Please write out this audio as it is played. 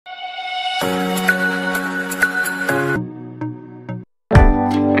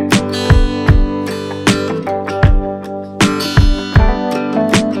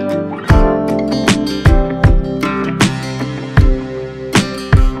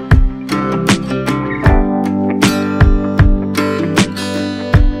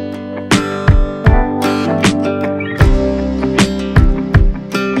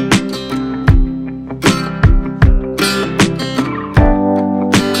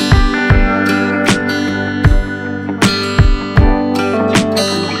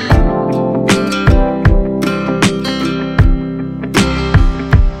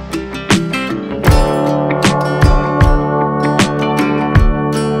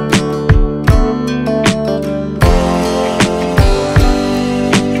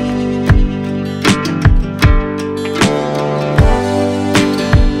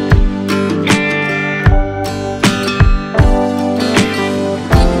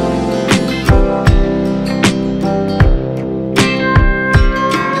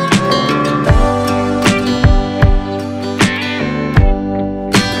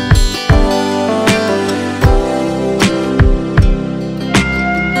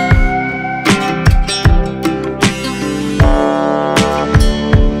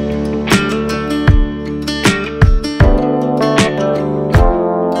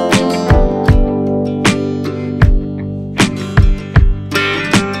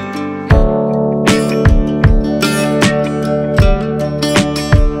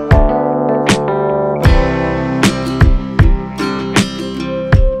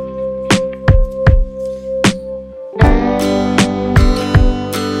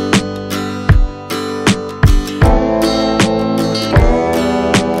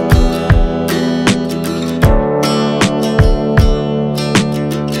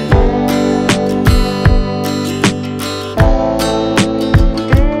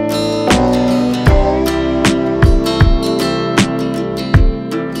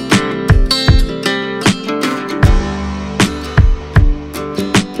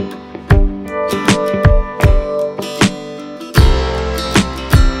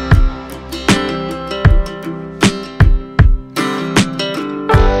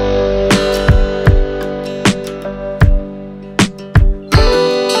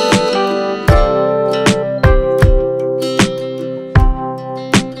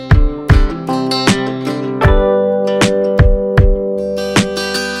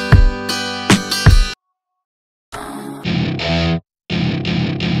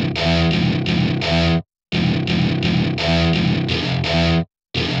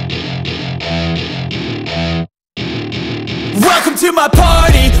my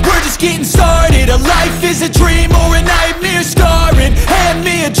party, we're just getting started. A life is a dream or a nightmare scarring. Hand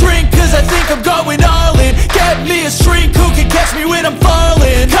me a drink cause I think I'm going all in. Get me a shrink who can catch me when I'm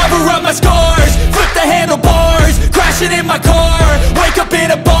falling. Cover up my scars, flip the handlebars, crashing in my car, wake up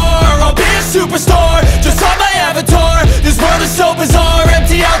in a bar. I'll be a superstar, just on my avatar. This world is so bizarre,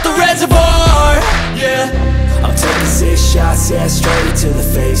 empty out the reservoir. Yeah, I'm taking 6 shots, yeah, straight to the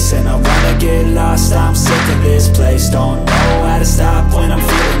face. And I wanna get lost, I'm sick of this place. Don't know how to stop when I'm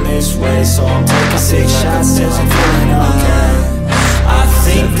feeling this way. So I'm taking 6 shots till I'm feeling okay. I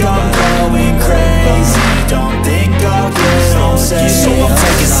think I'm going crazy, don't think I'll get on safe. So I'm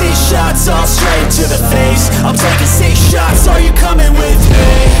taking 6 shots, all straight to the face. I'm taking 6 shots, are you coming with me?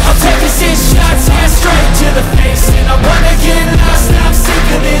 I'm taking 6 shots, yeah, straight to the face. And I wanna get lost, I'm sick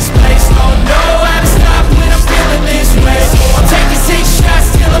of this place. Don't know how to stop when I'm feeling this way. So I'm taking 6 shots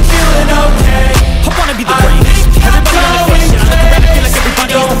till I'm feeling okay. I wanna be the greatest. Everybody on the face, I look around and feel like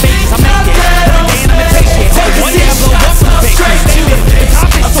everybody is the face. I'm making it, every day and I'm impatient. One day I blow up from the basement.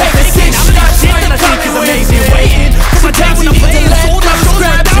 I'm taking 6 shots, I'm not coming with me. Waiting for my time when I'm playing sold out shows for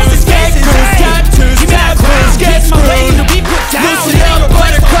 1,000 spaces. Give me that crown, get my way to be put down. listen up,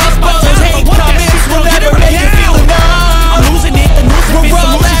 buttercup, ballers hate comments will never make you feel enough. I'm losing it, the news We're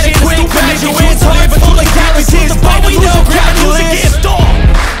all adequate graduates, hearts full of calluses, but we know calculus.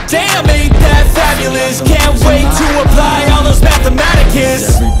 Damn, ain't that fabulous? Can't wait to apply all those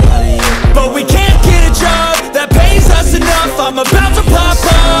mathematicus. But we can't get a job that pays us enough. I'm about to pop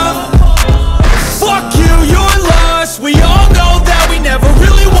up. Fuck you, you're lost. We all know that we never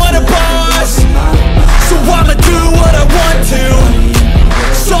really want a boss. So I'ma do what I want to,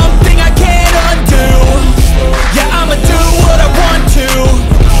 something I can't undo. Yeah, I'ma do what I want to,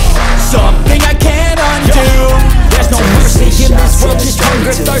 something I can't undo. There's no mercy in this world, just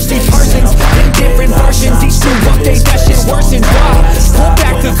hunger, thirsty persons in different versions. Each new update, that shit worsens. Why? Pull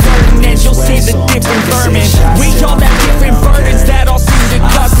back the curtain and you'll see the different vermin. We all have different burdens that all seem to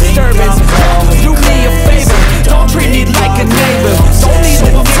cause disturbance. Do me a favor, don't treat me like a neighbor. Don't need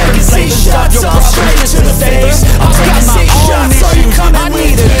a different flavor. Your problems just a favor. I've got my own issues, I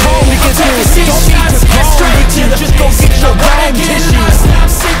need a home to get through. Don't need to call, just go get your own tissues. I'm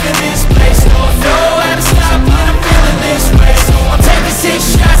sick of this place, don't know how to stop when I'm feeling this way. So I'm taking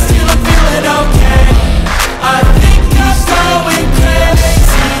 6 shots till I'm feeling okay. I think I'm going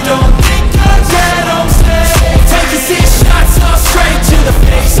crazy, don't think I'll get on stage. Taking 6 shots, all straight to the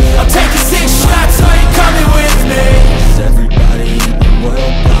face. I'm taking 6 shots, are you coming with me? Is everybody in the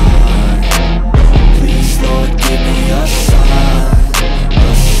world blind? Please, Lord, give me a sign,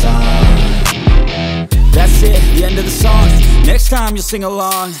 a sign. That's it, the end of the song. Next time you'll sing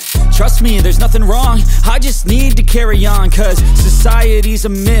along. Trust me, there's nothing wrong. I just need to carry on, cause society's a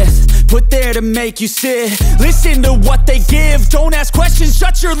myth put there to make you sit. Listen to what they give. Don't ask questions,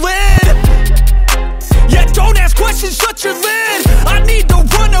 shut your lid. Yeah, don't ask questions, shut your lid. I need to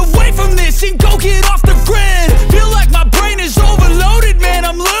run away from this and go get off the grid. Feel like my brain is overloaded, man,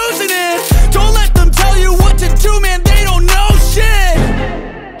 I'm losing